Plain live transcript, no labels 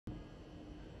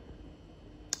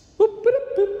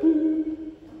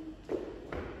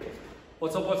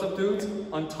What's up dudes?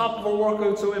 On top of our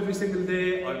workout, so every single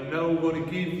day, I'm now going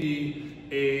to give you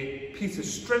a piece of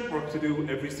strength work to do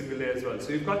every single day as well.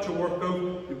 So you've got your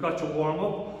workout, you've got your warm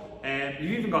up, and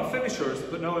you've even got finishers,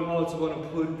 but now I'm also going to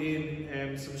put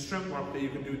in some strength work that you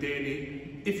can do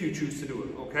daily if you choose to do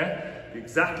it, okay?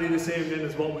 Exactly the same then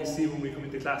as what we see when we come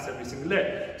into class every single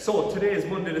day. So today is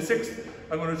Monday the 6th,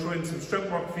 I'm going to throw in some strength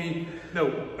work for you. Now,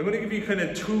 I'm going to give you kind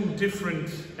of two different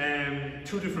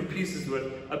pieces to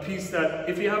it. A piece that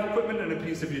if you have equipment and a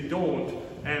piece if you don't,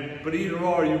 but either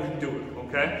or you can do it,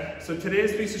 okay? So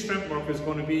today's piece of strength work is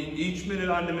going to be each minute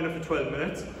on the minute for 12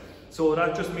 minutes. So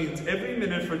that just means every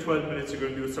minute for 12 minutes you're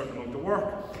going to do a certain amount of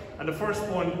work. And the first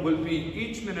one will be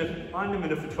each minute on the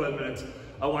minute for 12 minutes,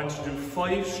 I want you to do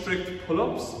 5 strict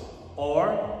pull-ups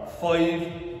or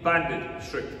 5 banded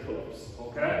strict pull-ups,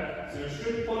 okay? So your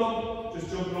strict pull-up, just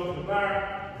jumping up the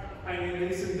bar, hanging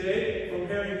nice and dead. From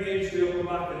here engage the upper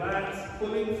back and lats,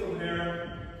 pulling from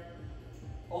here,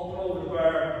 up and over the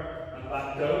bar and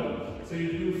back down. So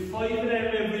you do 5 of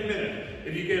them every minute.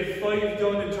 If you get 5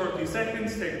 done in 30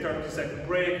 seconds, take a 30-second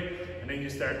break, and then you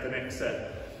start the next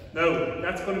set. Now,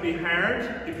 that's going to be hard.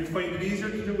 If you find it easier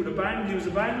to do with a band, use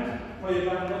a band. Tie a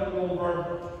band up and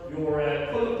over your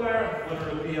pull-up bar, whether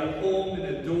it be at home, in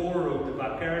a door, or the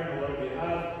back garden, or whatever you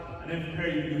have. And then from here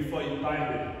you do 5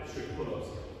 banded strict pull-ups.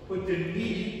 Put the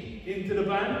knee into the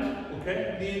band,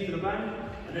 okay? Knee into the band.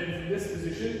 And then from this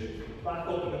position, back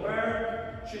up in the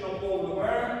bar, chin up over the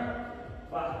bar,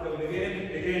 back down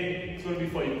again. Again, it's going to be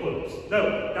 5 pull-ups.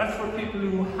 Now, that's for people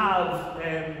who have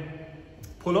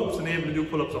pull-ups and able to do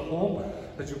pull-ups at home,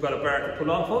 that you've got a bar to pull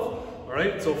off of.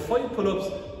 Alright, so 5 pull-ups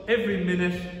every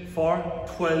minute for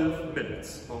 12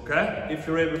 minutes. Okay? If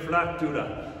you're able for that, do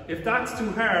that. If that's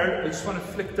too hard, I just want to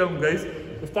flick down, guys.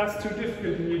 If that's too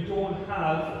difficult and you don't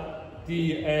have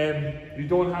the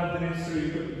necessary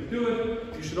equipment to do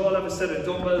it, you should all have a set of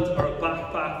dumbbells or a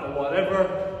backpack or whatever.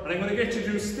 And I'm going to get you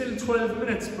to do still 12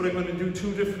 minutes, but I'm going to do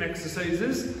 2 different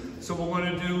exercises. So we're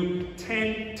going to do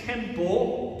 10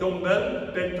 tempo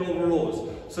dumbbell bent over rows.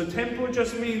 So tempo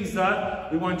just means that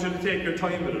we want you to take your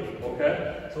time with it,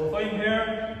 okay? So if I'm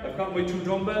here, I've got my 2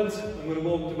 dumbbells, I'm going to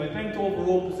go up to my bent over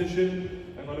row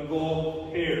position, I'm going to go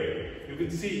here. You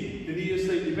can see the knee is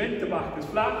slightly bent, the back is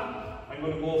flat. I'm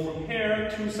going to go from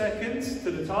here 2 seconds to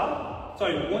the top.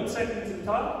 Sorry, 1 second to the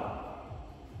top.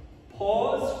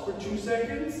 Pause for 2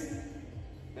 seconds.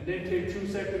 And then take 2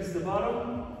 seconds to the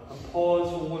bottom. And pause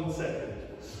for 1 second.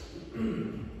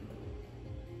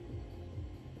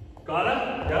 Got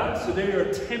it? Yeah? So they're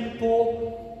your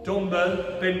tempo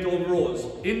dumbbell bent over rows.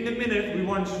 In the minute, we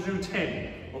want you to do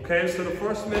 10. Okay, so the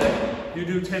first minute, you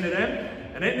do 10 of them.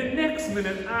 And then the next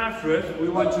minute after it, we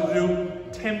want you to do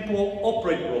tempo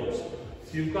upright rows.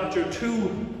 So you've got your 2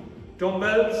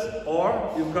 dumbbells,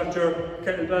 or you've got your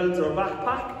kettlebells or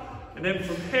backpack. And then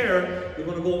from here, you're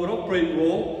going to go with upright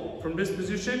row. From this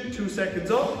position, 2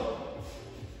 seconds up,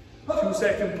 2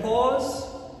 second pause,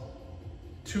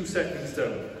 2 seconds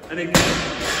down. And again,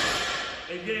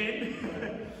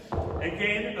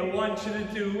 I want you to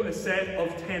do a set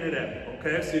of 10 of them,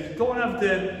 okay? So if you don't have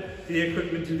the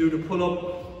equipment to do the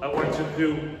pull-up, I want you to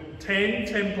do 10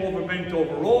 tempo over bent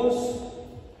over rows,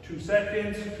 2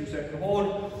 seconds, 2 second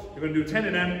hold. You're going to do 10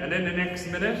 of them, and then the next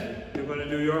minute, you're going to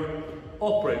do your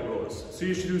upright rows. So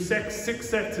you should do 6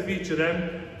 sets of each of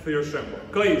them for your strength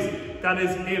work. Guys, that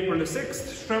is April the 6th.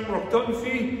 Strength work done for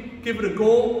you. Give it a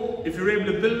go. If you're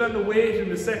able to build on the weight in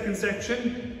the second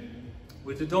section,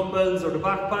 with the dumbbells or the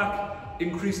backpack,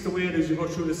 increase the weight as you go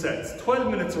through the sets. 12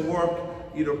 minutes of work,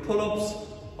 either pull-ups,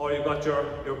 or you've got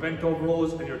your bent over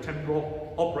rows and your tempo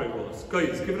upright rows.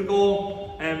 Guys, give it a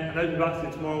go, and I'll be back to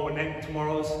you tomorrow with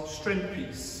tomorrow's strength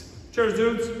piece. Cheers,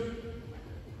 dudes.